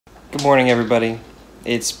Good morning, everybody.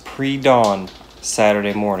 It's pre-dawn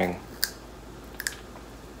Saturday morning,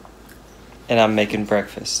 and I'm making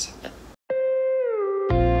breakfast.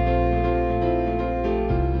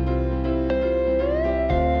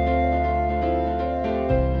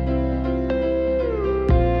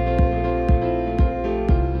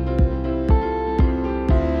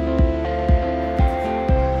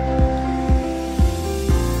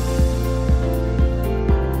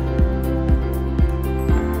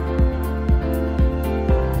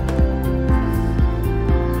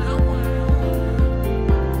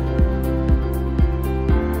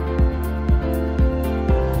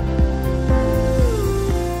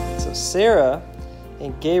 Sarah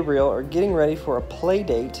and Gabriel are getting ready for a play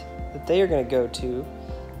date that they are going to go to.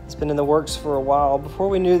 It's been in the works for a while before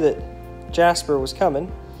we knew that Jasper was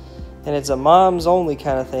coming, and it's a moms only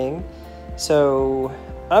kind of thing. So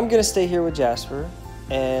I'm going to stay here with Jasper,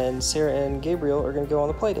 and Sarah and Gabriel are going to go on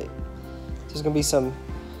the play date. There's going to be some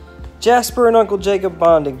Jasper and Uncle Jacob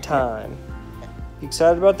bonding time. You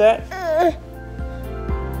excited about that?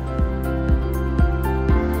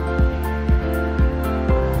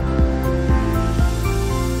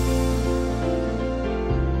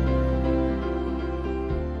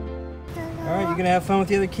 You gonna have fun with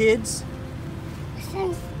the other kids?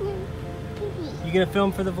 You gonna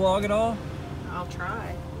film for the vlog at all? I'll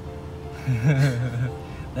try.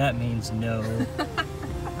 That means no.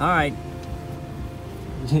 Alright.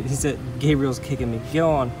 He said Gabriel's kicking me. Go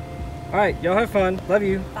on. Alright, y'all have fun. Love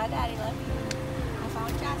you. Bye, Daddy. Love you. Have fun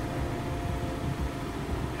with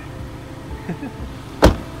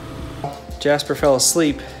Jasper. Jasper fell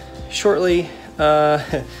asleep shortly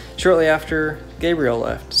after Gabriel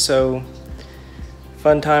left. So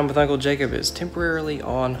fun time with Uncle Jacob is temporarily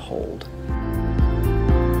on hold.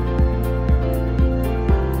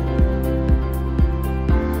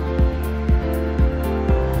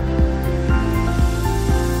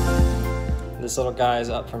 This little guy is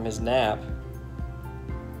up from his nap.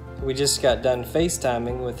 We just got done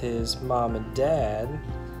FaceTiming with his mom and dad,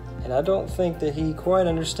 and I don't think that he quite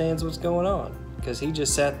understands what's going on, because he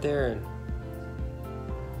just sat there and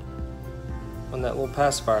on that little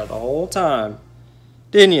pacifier the whole time.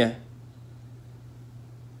 Didn't you?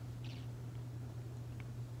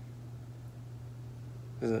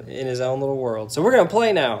 In his own little world. So we're going to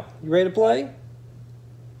play now. You ready to play? I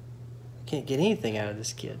can't get anything out of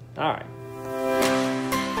this kid. All right.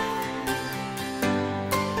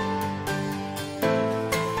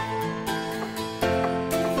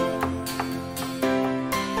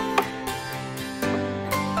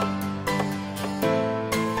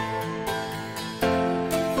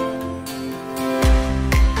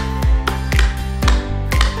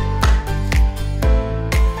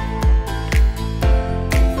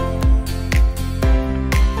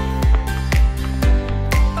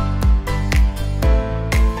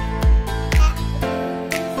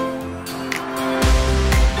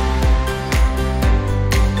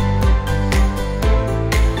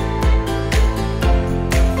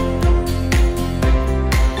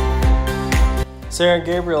 Sarah and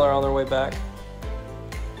Gabriel are on their way back.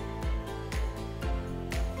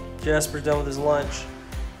 Jasper's done with his lunch.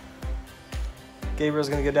 Gabriel's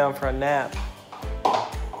gonna go down for a nap.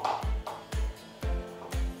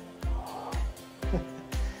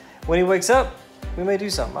 When he wakes up, we may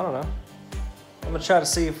do something, I don't know. I'm gonna try to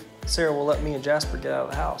see if Sarah will let me and Jasper get out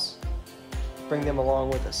of the house. Bring them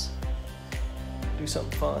along with us. Do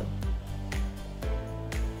something fun.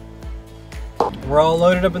 We're all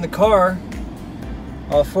loaded up in the car.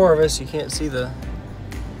 All four of us. You can't see the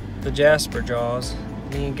Jasper jaws.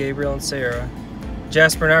 Me and Gabriel and Sarah.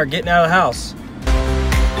 Jasper and I are getting out of the house.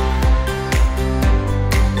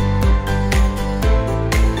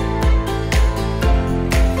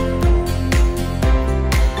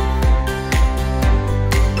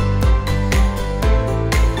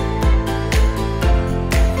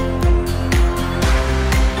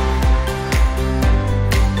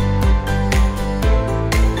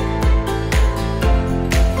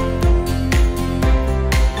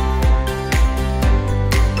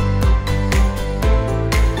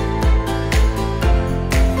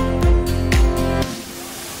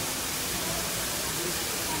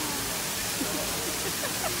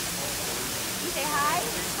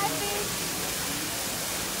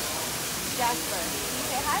 Jasper, can you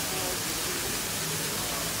say hi, please?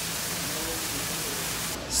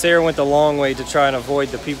 Sarah went the long way to try and avoid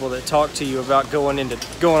the people that talk to you about going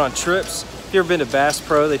on trips. If you've ever been to Bass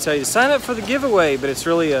Pro, they tell you to sign up for the giveaway, but it's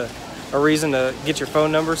really a reason to get your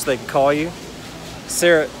phone number so they can call you.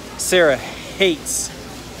 Sarah hates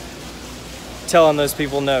telling those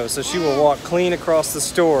people no, so she will walk clean across the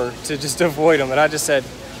store to just avoid them. And I just said,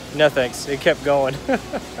 No thanks. It kept going.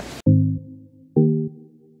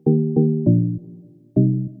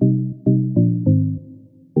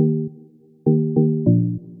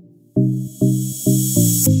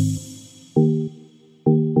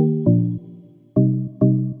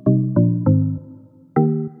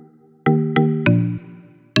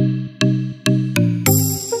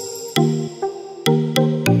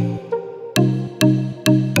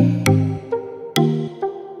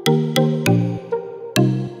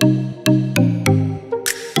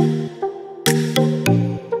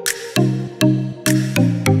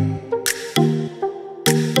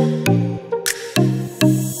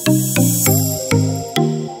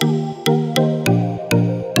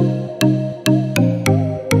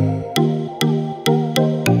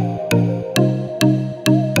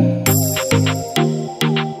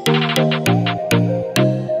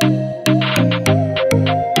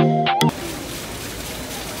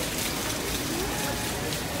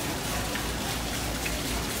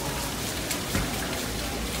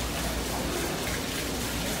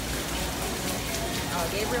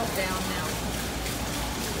 Gabriel's down now.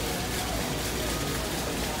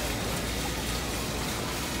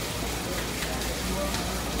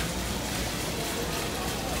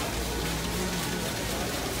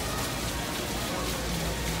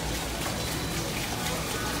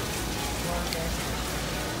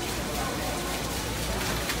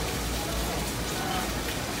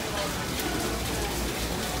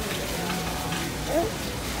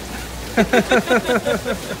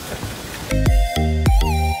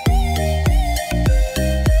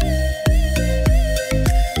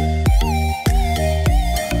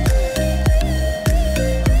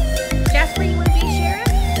 Jasper, you want to be sheriff?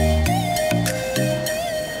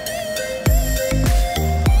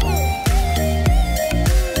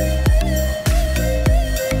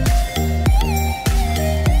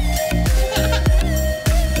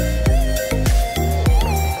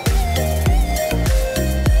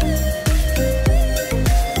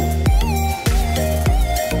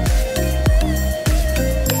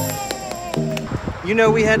 You know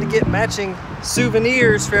we had to get matching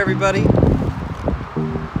souvenirs for everybody. Oh,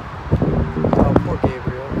 poor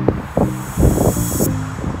Gabriel.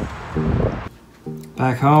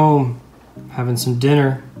 Back home, having some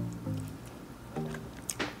dinner.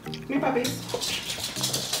 Me puppies.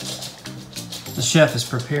 The chef is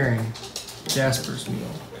preparing Jasper's meal.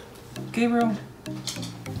 Gabriel,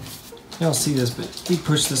 you don't see this, but he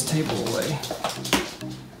pushed this table away.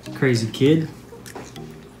 Crazy kid.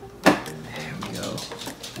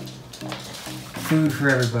 Food for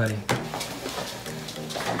everybody.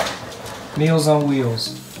 Meals on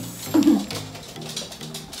wheels.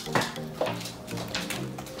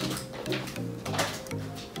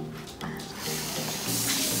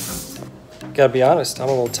 Gotta be honest, I'm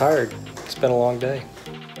a little tired. It's been a long day.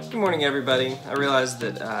 Good morning, everybody. I realized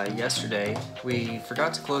that yesterday we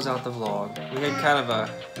forgot to close out the vlog. We had kind of a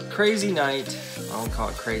crazy night. I don't call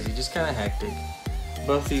it crazy, just kind of hectic.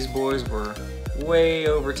 Both these boys were way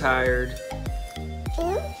overtired.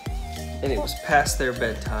 And it was past their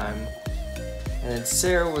bedtime, and then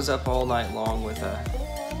Sarah was up all night long with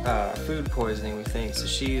food poisoning, we think, so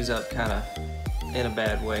she was up kind of in a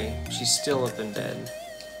bad way. She's still up in bed.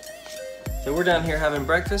 So we're down here having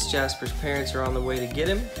breakfast. Jasper's parents are on the way to get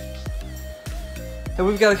him, and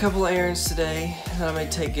we've got a couple of errands today, and I may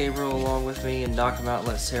take Gabriel along with me and knock him out and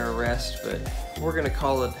let Sarah rest, but we're gonna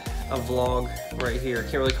call it a vlog right here. I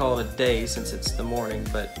can't really call it a day since it's the morning,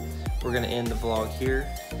 but we're gonna end the vlog here.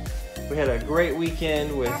 We had a great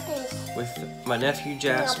weekend with my nephew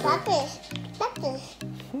Jasper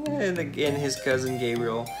and his cousin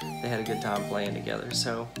Gabriel. They had a good time playing together.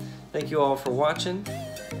 So thank you all for watching.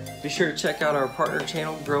 Be sure to check out our partner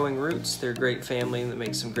channel, Growing Roots. They're a great family that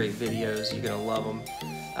makes some great videos. You're gonna love them.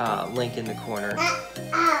 Link in the corner.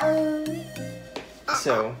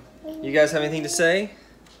 So, you guys have anything to say?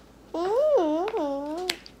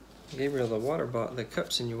 Gabriel, the water bottle, the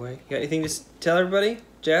cup's in your way. You got anything to tell everybody?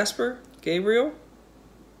 Jasper? Gabriel?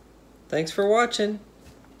 Thanks for watching.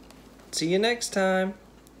 See you next time.